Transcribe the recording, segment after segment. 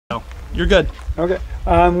You're good. Okay.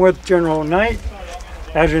 I'm with General Knight,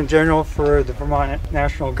 Adjutant General for the Vermont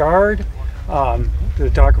National Guard, to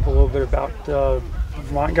talk a little bit about the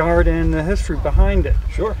Vermont Guard and the history behind it.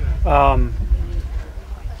 Sure.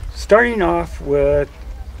 Starting off with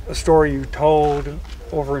a story you told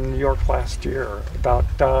over in New York last year about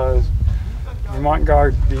Vermont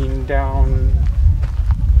Guard being down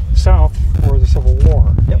south for the Civil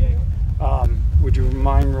War. Yep. Would you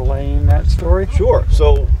mind relaying that story? Sure.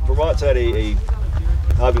 So Vermont's had obviously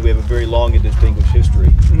we have a very long and distinguished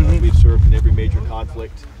history. We've served in every major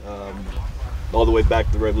conflict, all the way back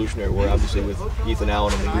to the Revolutionary War, obviously with Ethan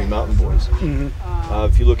Allen and the Green Mountain Boys.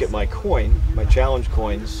 If you look at my coin, my challenge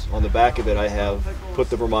coins, on the back of it I have "Put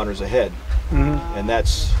the Vermonters Ahead," and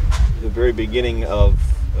that's the very beginning of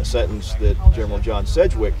a sentence that General John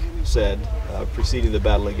Sedgwick said preceding the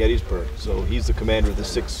Battle of Gettysburg. So he's the commander of the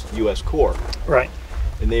 6th U.S. Corps. Right.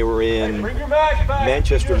 And they were in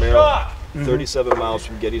Manchester, Maryland, 37 miles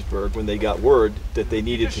from Gettysburg, when they got word that they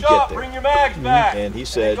needed to get there. And he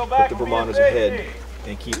said, "Put the Vermonters ahead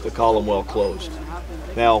and keep the column well closed."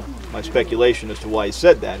 Now, my speculation as to why he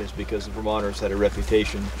said that is because the Vermonters had a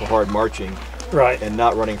reputation for hard marching and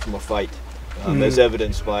not running from a fight, as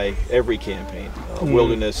evidenced by every campaign.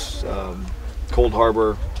 Wilderness, Cold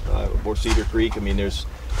Harbor, or Cedar Creek. I mean, there's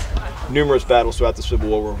numerous battles throughout the Civil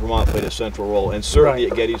War where Vermont played a central role, and certainly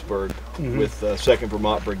at Gettysburg with 2nd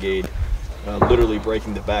Vermont Brigade literally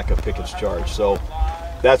breaking the back of Pickett's charge. So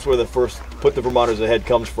that's where the first "Put the Vermonters Ahead"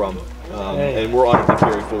 comes from, and we're honored to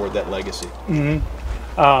carry forward that legacy.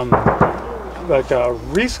 But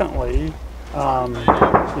recently,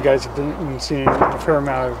 you guys have been seeing a fair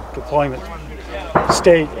amount of deployment,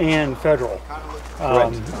 state and federal.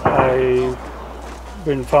 I've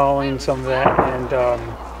been following some of that, and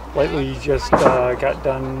lately you just got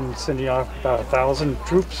done sending off about 1,000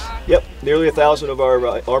 troops. Yep, nearly 1,000 of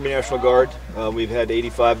our Army National Guard. We've had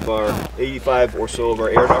 85 or so of our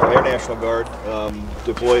Air National Guard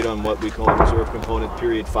deployed on what we call Reserve Component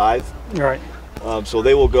Period 5. Right. So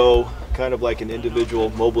they will go kind of like an individual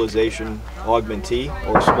mobilization augmentee,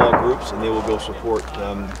 or small groups, and they will go support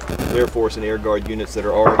Air Force and Air Guard units that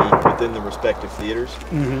are already within the respective theaters.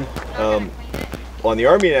 On the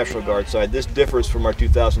Army National Guard side, this differs from our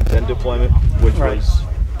 2010 deployment, which was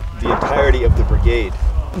the entirety of the brigade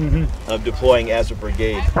deploying as a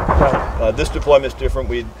brigade. This deployment is different.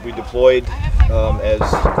 We deployed as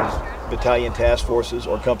battalion task forces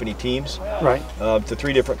or company teams to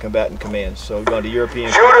 3 different combatant commands. So we've gone to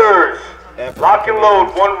European shooters, lock and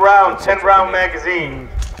load, 1 round, 10-round magazine.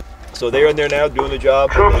 So they're in there now doing the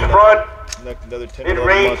job. Troops front, another 10 in 11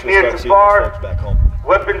 range, months we'll near start to seeing those folks far, back home.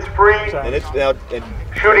 weapons free, And it's now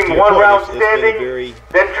shooting 1 round standing,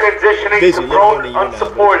 then transitioning busy, to prone unsupported.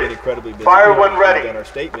 unsupported. Incredibly busy. Fire when ready. We've done our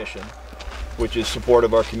state mission, which is support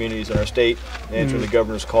of our communities in our state, answering the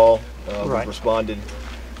governor's call. We've responded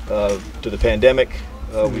to the pandemic.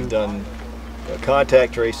 We've done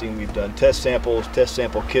contact tracing. We've done test samples, test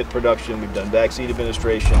sample kit production. We've done vaccine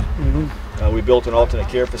administration. We built an alternate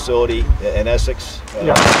care facility in Essex.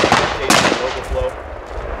 Overflow.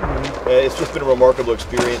 It's just been a remarkable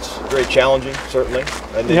experience. Very challenging, certainly,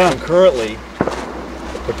 and then concurrently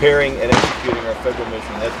preparing and executing our federal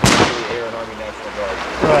mission. That's the Air and Army National Guard.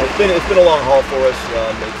 It's been a long haul for us.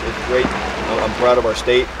 It's great. I'm proud of our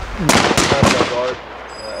state, I'm proud of our Guard,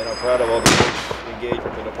 and I'm proud of all the folks engaged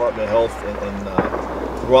with the Department of Health and the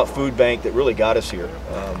Vermont Food Bank that really got us here.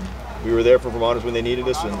 We were there for Vermonters when they needed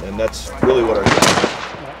us, and that's really what our job is.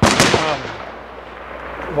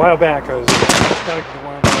 A while back, I was talking to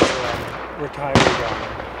one of our retired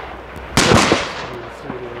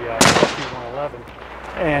through the SB-111,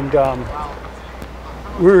 and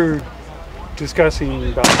we were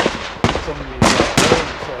discussing about some of the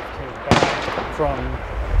veterans that came back from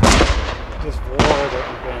this war that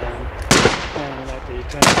we've been in, and that the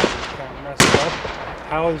attendance kind of messed up.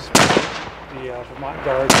 How is the Vermont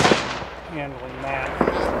Guard handling that?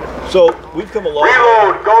 So we've come a long way.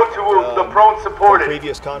 Reload, go to the prone supported.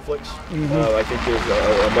 Previous conflicts. I think there's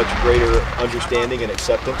a much greater understanding and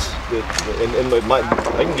acceptance. I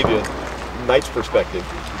can give you a Knight's perspective,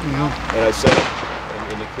 and I said it,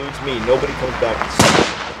 and it includes me. Nobody comes back the same.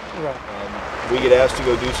 We get asked to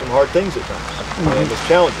go do some hard things at times, and it's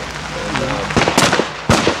challenging. And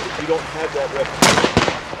if you don't have that reputation,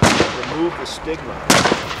 remove the stigma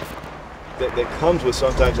that comes with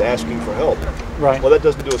sometimes asking for help. Well, that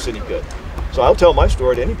doesn't do us any good. So I'll tell my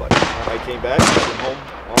story to anybody. I came back, I've been home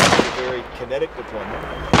on a very kinetic deployment.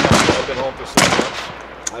 I've been home for 6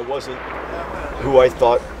 months. I wasn't who I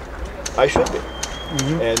thought I should be.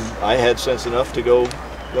 And I had sense enough to go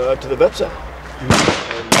to the vet center.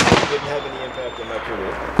 And didn't have any impact on my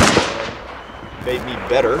career. Made me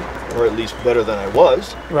better, or at least better than I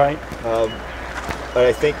was. Right. But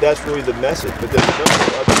I think that's really the message. But there's a number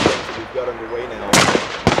of other things that we've got underway now.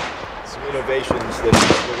 Some innovations that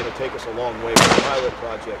are going to take us a long way. With a pilot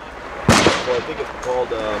project. So I think it's called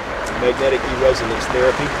magnetic E-resonance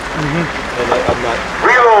therapy. And I'm not...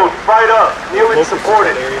 Reload, fight up, kneeling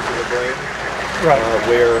supported. Areas of the brain Right.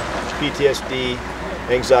 where PTSD,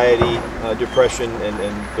 anxiety, depression,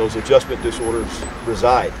 and those adjustment disorders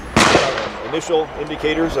reside. Initial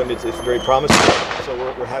indicators, I mean, it's very promising, so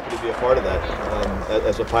we're happy to be a part of that.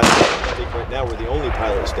 As a pilot state, I think right now we're the only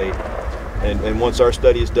pilot state, and once our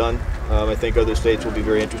study is done, I think other states will be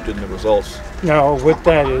very interested in the results. Now, with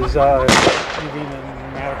that is even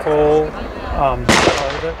in medical part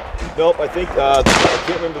of it? Nope, I think, I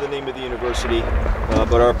can't remember the name of the university,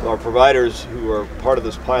 but our providers who are part of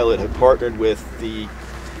this pilot have partnered with the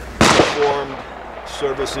Uniformed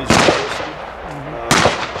Services University.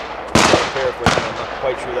 I'm not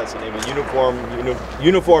quite sure that's the name of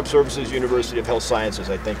Uniformed Services University of Health Sciences,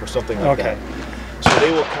 I think, or something like that. So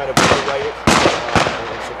they will kind of underwrite it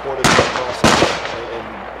and support it in the process. And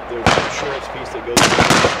there's an insurance piece that goes with it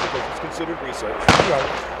because it's considered research.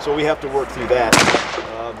 Right. So we have to work through that.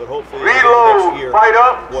 But hopefully next year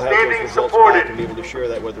we'll have those results back and be able to share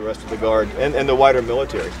that with the rest of the Guard and the wider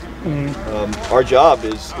military. Our job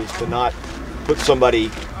is to not put somebody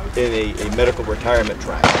in a medical retirement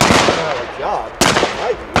track. Our job, in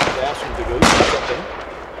my view, is to ask them to go do something,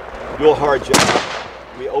 do a hard job.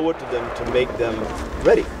 We owe it to them to make them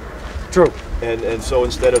ready. True. And so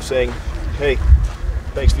instead of saying, hey,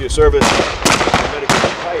 thanks for your service, you're medically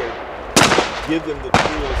retired, give them the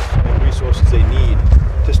tools and resources they need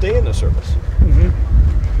to stay in the service.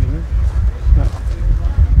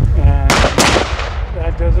 And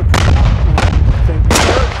that does it. Thank you,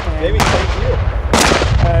 sir. Jamie, thank you.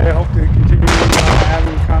 I hope to continue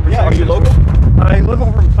having conversations. Yeah, are you local? I live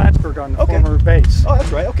over in Plattsburgh on the former base. Oh,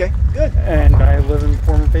 that's right. Okay, good. And I live in the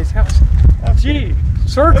former base house. Gee,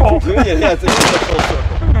 circle. Yeah, it's a full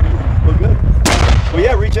circle. Well, good. Well,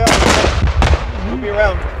 yeah, reach out. We'll be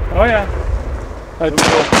around. Oh, yeah.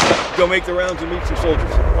 Go make the rounds and meet some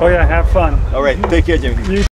soldiers. Oh, yeah, have fun. All right, take care, Jimmy.